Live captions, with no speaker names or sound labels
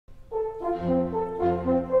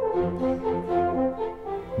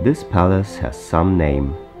This palace has some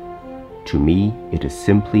name. To me, it is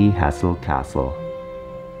simply Hassel Castle.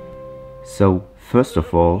 So, first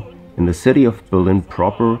of all, in the city of Berlin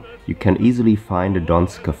proper, you can easily find a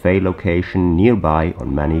Don's Cafe location nearby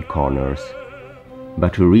on many corners.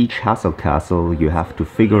 But to reach Hassel Castle, you have to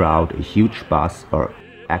figure out a huge bus or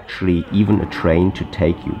actually even a train to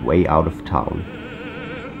take you way out of town.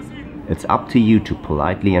 It's up to you to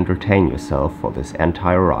politely entertain yourself for this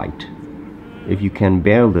entire ride. If you can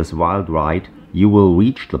bear this wild ride, you will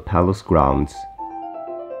reach the palace grounds.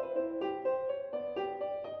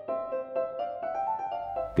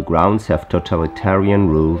 The grounds have totalitarian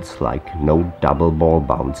rules like no double ball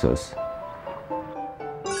bounces.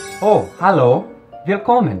 Oh, hallo,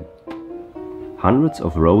 willkommen. Hundreds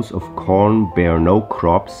of rows of corn bear no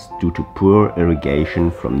crops due to poor irrigation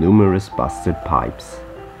from numerous busted pipes.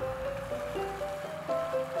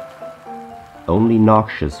 Only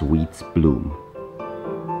noxious weeds bloom.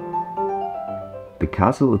 The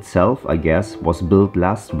castle itself, I guess, was built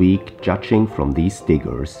last week judging from these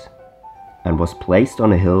diggers, and was placed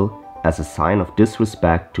on a hill as a sign of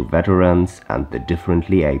disrespect to veterans and the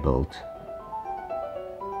differently abled.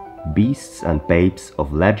 Beasts and babes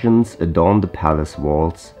of legends adorn the palace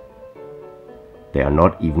walls. They are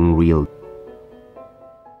not even real.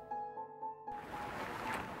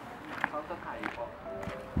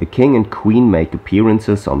 The king and queen make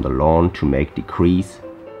appearances on the lawn to make decrees,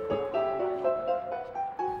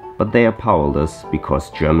 but they are powerless because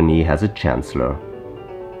Germany has a chancellor.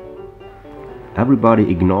 Everybody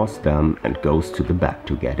ignores them and goes to the back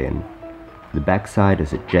to get in. The backside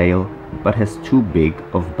is a jail, but has too big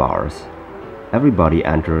of bars. Everybody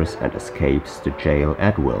enters and escapes the jail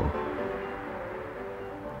at will.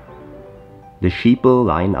 The sheeple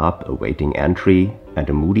line up awaiting entry, and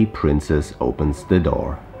a moody princess opens the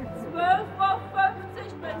door.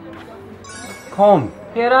 Komm,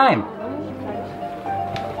 herein.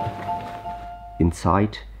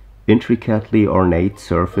 Inside, intricately ornate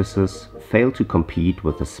surfaces fail to compete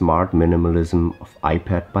with the smart minimalism of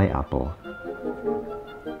iPad by Apple.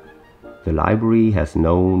 The library has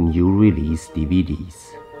no new release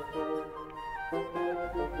DVDs.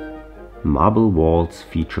 Marble walls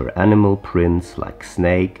feature animal prints like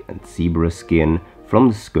snake and zebra skin from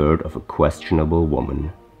the skirt of a questionable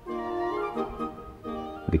woman.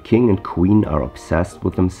 The king and queen are obsessed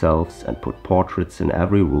with themselves and put portraits in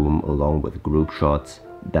every room along with group shots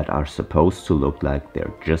that are supposed to look like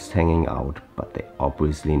they're just hanging out, but they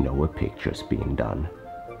obviously know a picture's being done.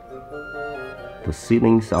 The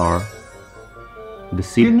ceilings are...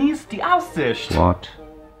 Genieß die Aussicht! What?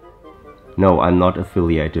 No, I'm not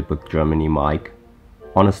affiliated with Germany, Mike.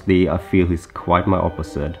 Honestly, I feel he's quite my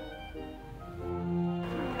opposite.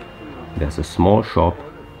 There's a small shop,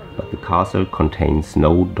 but the castle contains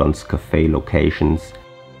no Don's Cafe locations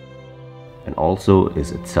and also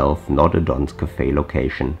is itself not a Don's Cafe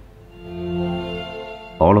location.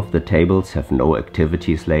 All of the tables have no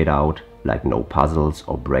activities laid out, like no puzzles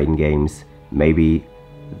or brain games. Maybe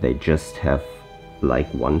they just have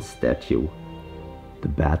like one statue. The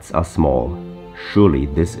beds are small. Surely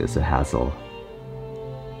this is a hassle.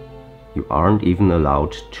 You aren't even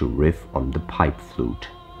allowed to riff on the pipe flute.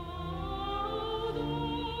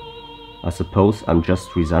 I suppose I'm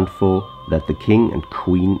just resentful that the king and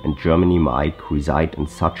queen and Germany Mike reside in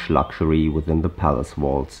such luxury within the palace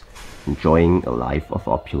walls, enjoying a life of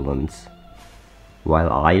opulence,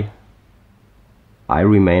 while I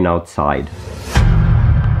remain outside.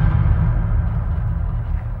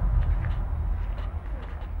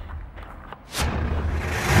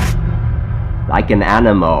 Like an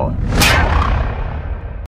animal.